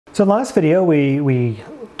So in the last video, we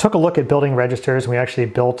took a look at building registers, and we actually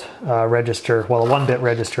built a register, well, a 1-bit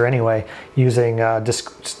register anyway, using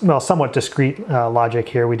somewhat discrete logic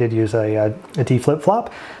here. We did use a D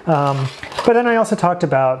flip-flop. But then I also talked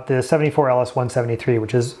about the 74LS173,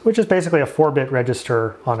 which is basically a 4-bit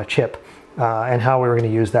register on a chip, and how we were going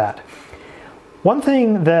to use that. One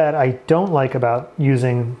thing that I don't like about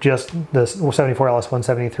using just the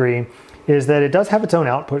 74LS173 is that it does have its own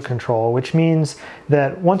output control, which means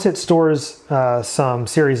that once it stores some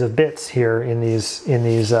series of bits here in these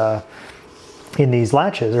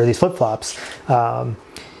latches or these flip-flops,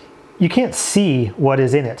 you can't see what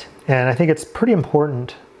is in it. And I think it's pretty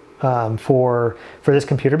important for this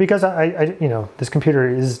computer, because this computer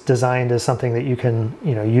is designed as something that you can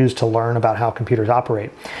use to learn about how computers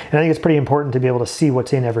operate. And I think it's pretty important to be able to see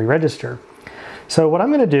what's in every register. So what I'm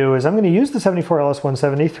going to do is I'm going to use the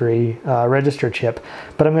 74LS173 register chip,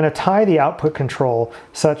 but I'm going to tie the output control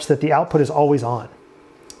such that the output is always on.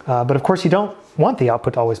 But of course you don't want the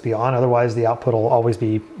output to always be on, otherwise the output will always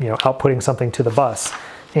be outputting something to the bus.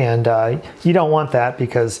 And you don't want that,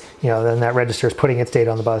 because then that register is putting its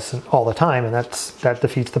data on the bus all the time, and that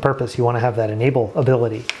defeats the purpose. You want to have that enable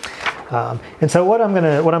ability. And so what I'm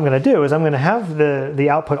going to do is I'm going to have the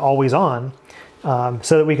output always on,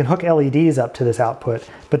 so that we can hook LEDs up to this output.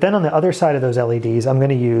 But then on the other side of those LEDs, I'm going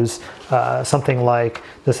to use something like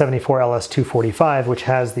the 74LS245, which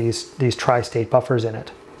has these tri-state buffers in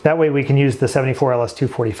it. That way we can use the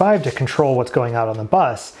 74LS245 to control what's going out on the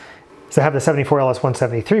bus. So have the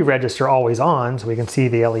 74LS173 register always on, so we can see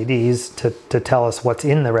the LEDs to tell us what's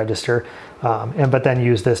in the register, but then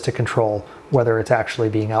use this to control whether it's actually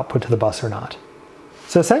being output to the bus or not.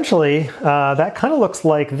 So essentially, that kind of looks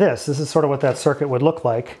like this. This is sort of what that circuit would look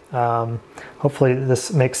like. Hopefully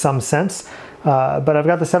this makes some sense. But I've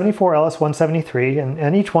got the 74LS173,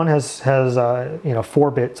 and each one has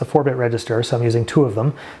 4 bits, a 4-bit register, so I'm using 2 of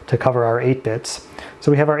them to cover our 8 bits.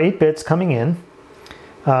 So we have our 8 bits coming in.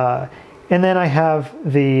 And then I have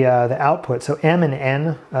the output, so M and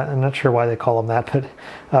N. I'm not sure why they call them that,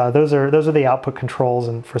 but those are the output controls,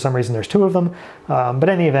 and for some reason there's 2 of them. But in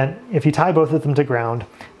any event, if you tie both of them to ground,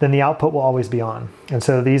 then the output will always be on, and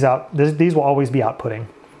so these will always be outputting,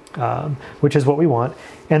 which is what we want.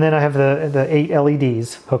 And then I have the 8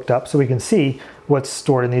 LEDs hooked up, so we can see what's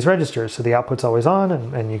stored in these registers. So the output's always on,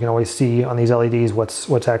 and you can always see on these LEDs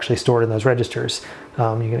what's actually stored in those registers. You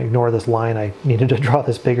can ignore this line. I needed to draw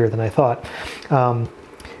this bigger than I thought. And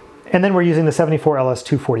then we're using the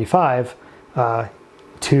 74LS245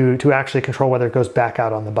 to actually control whether it goes back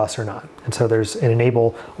out on the bus or not. And so there's an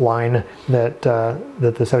enable line that the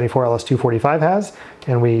 74LS245 has,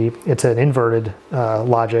 and it's an inverted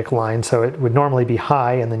logic line, so it would normally be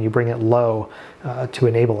high, and then you bring it low to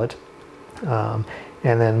enable it. And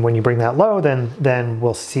then when you bring that low, then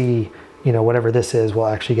we'll see, whatever this is will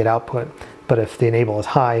actually get output. But if the enable is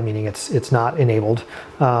high, meaning it's not enabled,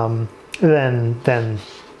 then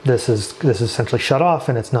this is essentially shut off,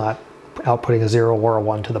 and it's not outputting a 0 or a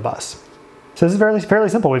 1 to the bus. So this is fairly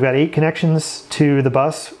simple. We've got 8 connections to the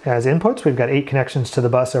bus as inputs. We've got 8 connections to the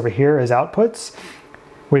bus over here as outputs.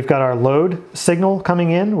 We've got our load signal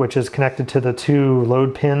coming in, which is connected to the 2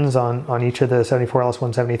 load pins on each of the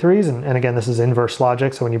 74LS173s. And again, this is inverse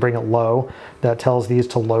logic, so when you bring it low, that tells these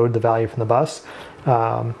to load the value from the bus.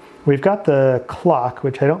 We've got the clock,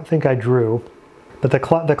 which I don't think I drew, but the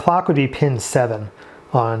clock would be pin 7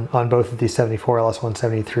 on both of these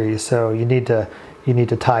 74LS173s. So you need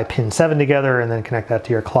to tie pin 7 together and then connect that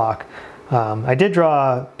to your clock. I did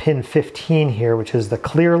draw pin 15 here, which is the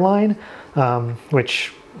clear line,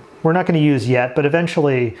 which we're not going to use yet, but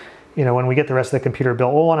eventually, when we get the rest of the computer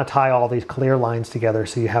built, we'll want to tie all these clear lines together,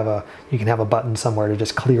 so you can have a button somewhere to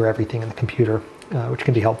just clear everything in the computer, which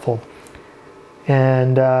can be helpful.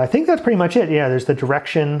 And I think that's pretty much it. Yeah, there's the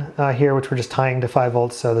direction here, which we're just tying to 5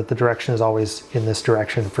 volts, so that the direction is always in this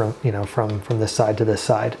direction from this side to this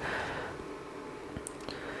side.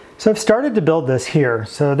 So I've started to build this here.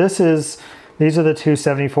 So these are the 2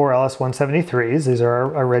 74LS173s. These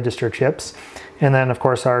are our register chips. And then of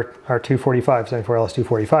course our 245,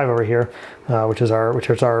 74LS245 over here, which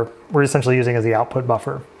we're essentially using as the output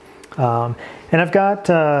buffer. And I've got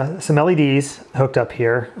some LEDs hooked up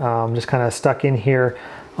here, just kind of stuck in here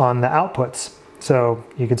on the outputs. So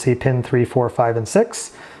you can see pin 3, 4, 5, and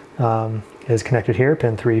 6 is connected here.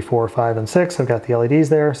 Pin 3, 4, 5, and 6. I've got the LEDs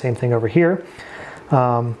there. Same thing over here.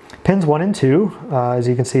 Pins 1 and 2, as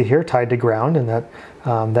you can see here, tied to ground, and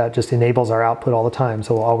that just enables our output all the time.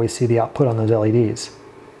 So we'll always see the output on those LEDs.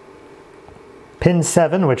 Pin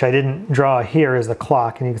 7, which I didn't draw here, is the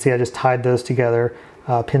clock, and you can see I just tied those together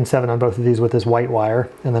pin 7 on both of these with this white wire,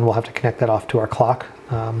 and then we'll have to connect that off to our clock,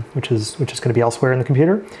 which is going to be elsewhere in the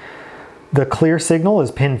computer. The clear signal is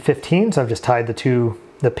pin 15, so I've just tied the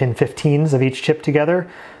pin 15s of each chip together.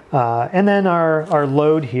 And then our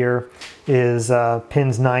load here is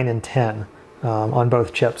pins 9 and 10 on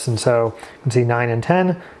both chips. And so you can see 9 and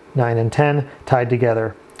 10 tied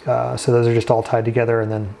together. So those are just all tied together,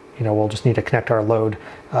 and then we'll just need to connect our load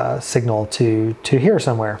signal to here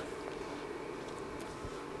somewhere.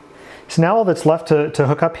 So now all that's left to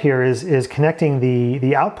hook up here is connecting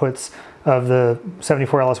the outputs of the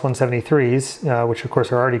 74LS173s, which of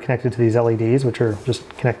course are already connected to these LEDs, which are just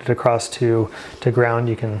connected across to ground.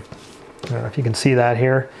 I don't know if you can see that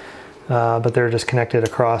here, but they're just connected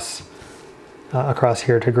across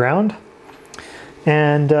here to ground.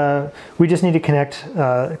 And we just need to connect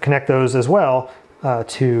those as well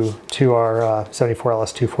to our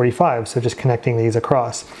 74LS245, so just connecting these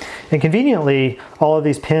across. And conveniently, all of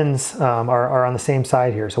these pins are on the same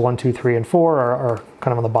side here. So 1, 2, 3, and 4 are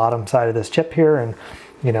kind of on the bottom side of this chip here, and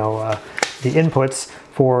the inputs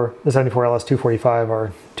for the 74LS245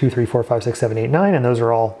 are 2, 3, 4, 5, 6, 7, 8, 9, and those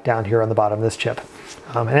are all down here on the bottom of this chip.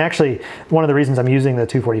 And actually, one of the reasons I'm using the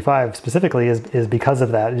 245 specifically is because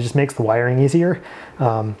of that. It just makes the wiring easier,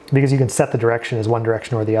 because you can set the direction as one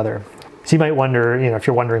direction or the other. So you might wonder, if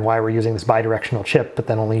you're wondering why we're using this bidirectional chip, but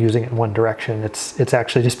then only using it in one direction, it's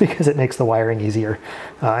actually just because it makes the wiring easier,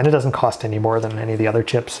 and it doesn't cost any more than any of the other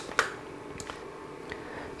chips.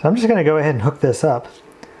 So I'm just going to go ahead and hook this up.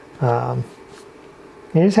 You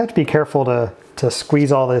just have to be careful to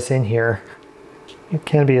squeeze all this in here. It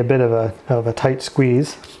can be a bit of a tight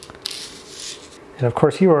squeeze. And of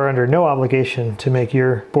course, you are under no obligation to make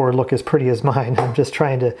your board look as pretty as mine. I'm just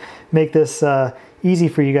trying to make this easy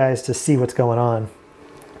for you guys to see what's going on.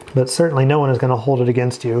 But certainly no one is going to hold it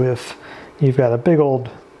against you if you've got a big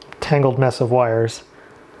old tangled mess of wires.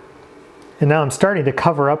 And now I'm starting to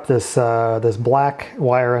cover up this black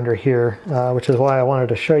wire under here, which is why I wanted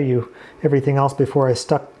to show you everything else before I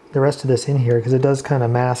stuck the rest of this in here, because it does kind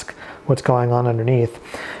of mask what's going on underneath.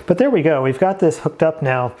 But there we go. We've got this hooked up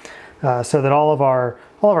now, so that all of our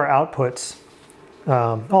outputs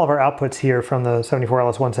here from the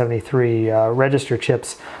 74LS173 register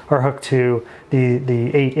chips are hooked to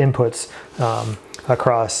the 8 inputs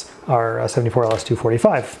across our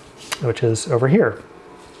 74LS245, which is over here.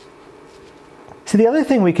 So the other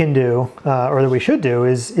thing we can do, or that we should do,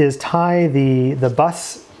 is tie the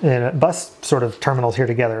bus sort of terminals here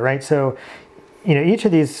together, right? So, each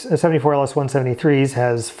of these 74LS173s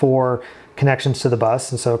has 4 connections to the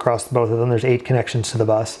bus, and so across both of them there's 8 connections to the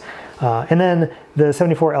bus. And then the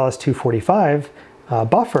 74LS245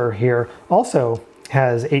 buffer here also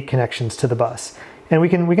has 8 connections to the bus. And we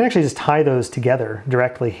can actually just tie those together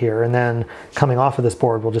directly here, and then coming off of this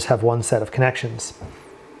board we'll just have one set of connections.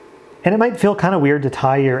 And it might feel kind of weird to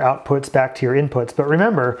tie your outputs back to your inputs, but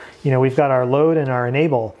remember, we've got our load and our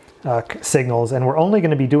enable signals, and we're only going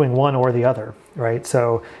to be doing one or the other, right?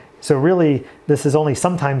 So really, this is only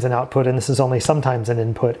sometimes an output, and this is only sometimes an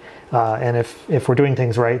input. And if we're doing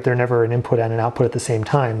things right, they're never an input and an output at the same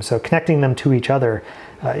time. So connecting them to each other,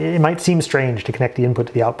 it might seem strange to connect the input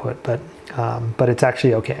to the output, but it's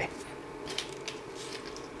actually okay.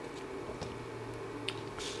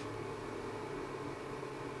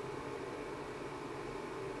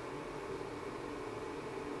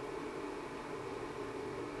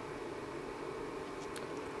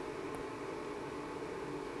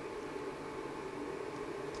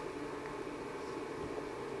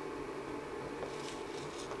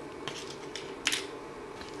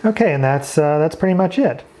 Okay, and that's pretty much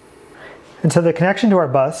it. And so the connection to our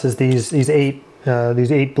bus is these eight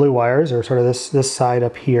blue wires, or sort of this side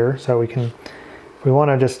up here. So if we want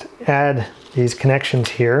to just add these connections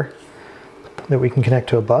here that we can connect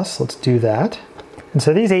to a bus, let's do that. And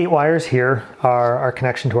so these 8 wires here are our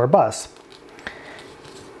connection to our bus.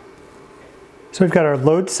 So we've got our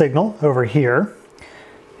load signal over here.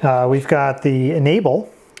 We've got the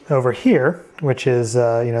enable over here, which is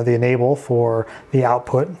the enable for the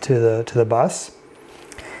output to the bus.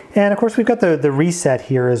 And of course we've got the reset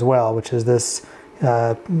here as well, which is this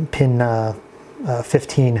pin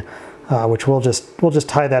 15, which we'll just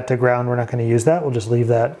tie that to ground. We're not going to use that. We'll just leave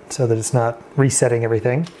that so that it's not resetting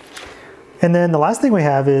everything. And then the last thing we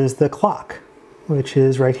have is the clock, which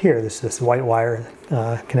is right here. This white wire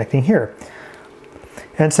connecting here.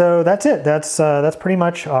 And so that's it. That's pretty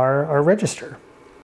much our register.